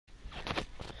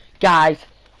Guys,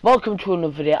 welcome to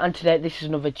another video, and today this is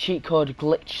another cheat code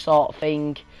glitch sort of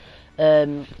thing.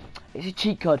 It's a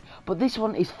cheat code, but this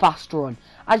one is fast run.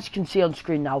 As you can see on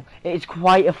screen now, it is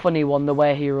quite a funny one the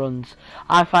way he runs.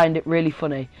 I find it really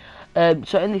funny.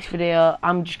 So in this video,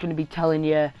 I'm just going to be telling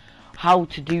you how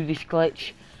to do this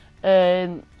glitch.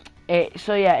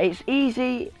 So yeah, it's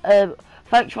easy.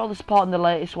 Thanks for all the support on the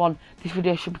latest one. This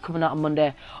video should be coming out on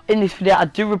Monday. In this video, I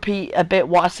do repeat a bit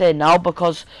what I say now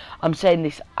because I'm saying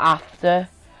this after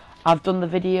I've done the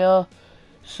video.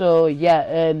 So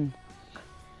yeah,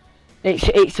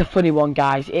 it's a funny one,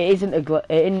 guys. It isn't it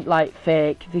isn't like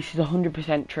fake. This is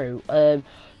 100% true.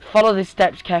 Follow the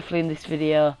steps carefully in this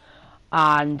video,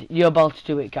 and you're able to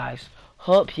do it, guys.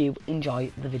 Hope you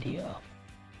enjoy the video.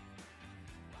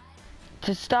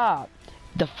 To start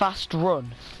the fast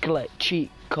run glitch,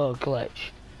 cheat code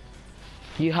glitch,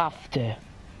 you have to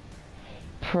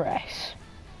press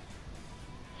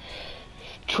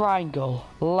triangle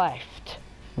left,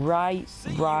 right,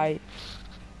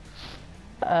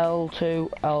 L2,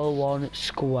 L1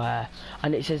 square,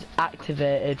 and it says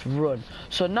activated run.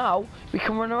 So now we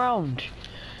can run around.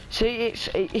 See,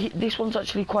 this one's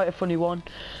actually quite a funny one.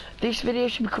 This video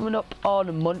should be coming up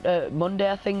on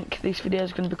Monday, I think. This video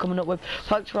is going to be coming up with.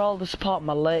 Thanks for all the support on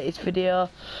my latest video.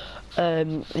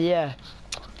 Yeah.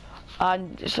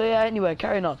 And so yeah. Anyway,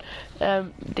 carrying on.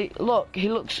 Look, he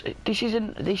looks. This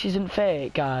isn't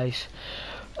fake, guys.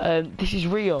 This is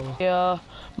real. Yeah,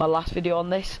 my last video on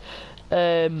this.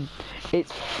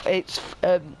 It's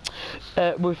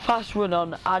with fast run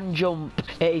on and jump.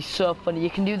 It is so funny. You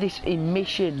can do this in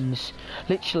missions,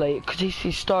 literally, because this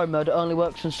is story mode. It only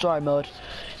works in story mode.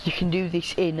 You can do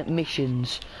this in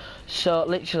missions. So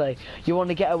literally, you want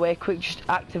to get away quick, just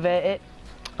activate it,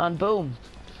 and boom.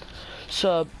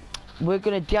 So we're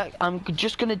gonna I'm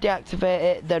just gonna deactivate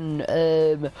it,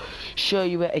 then show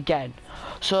you it again.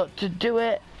 So to do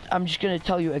it, I'm just gonna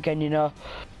tell you again. You know.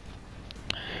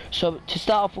 So to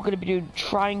start off, we're going to be doing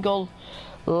triangle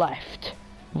left,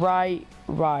 right,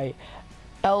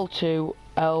 L2,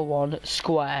 L1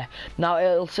 square. Now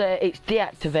it'll say it's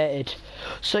deactivated.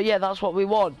 So yeah, that's what we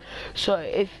want. So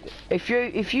if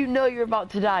you know you're about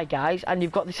to die, guys, and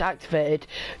you've got this activated,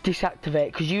 deactivate,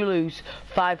 because you lose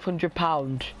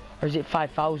 £500, or is it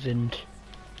 5,000?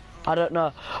 I don't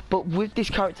know, but with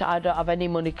this character I don't have any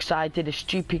money because I did a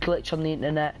stupid glitch on the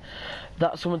internet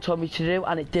that someone told me to do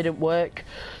and it didn't work.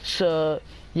 So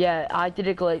yeah, I did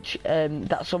a glitch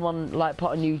that someone like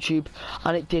put on YouTube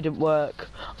and it didn't work,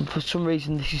 and for some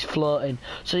reason this is floating.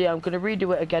 So yeah, I'm gonna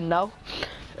redo it again now.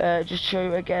 Just show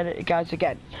you again, guys,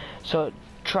 again. So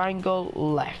triangle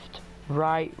left,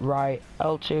 right,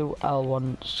 L2,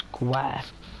 L1 square.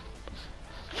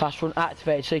 Fast run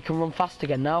activated, so you can run fast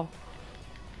again now.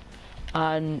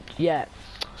 And yeah,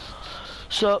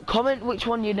 so comment which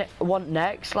one you want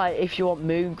next, like if you want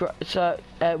which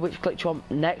glitch you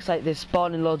want next. Like there's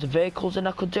spawning loads of vehicles, and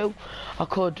I could do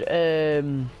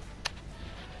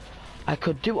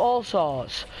all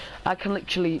sorts. I can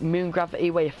literally moon gravity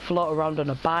where you float around on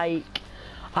a bike.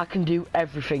 I can do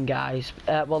everything, guys.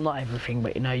 Well, not everything,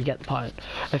 but you know, you get the point.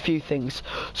 A few things.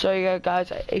 So yeah,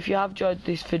 guys, if you have enjoyed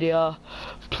this video,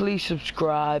 please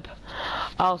subscribe.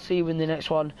 I'll see you in the next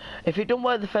one. If it don't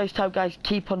work the first time, guys,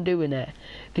 keep on doing it.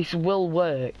 This will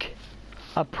work.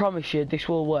 I promise you, this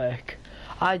will work.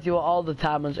 I do it all the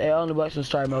time, and it only works in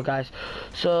story mode, guys.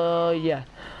 So yeah,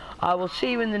 I will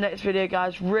see you in the next video,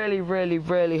 guys. Really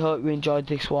hope you enjoyed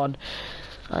this one.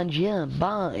 And yeah,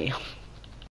 bye.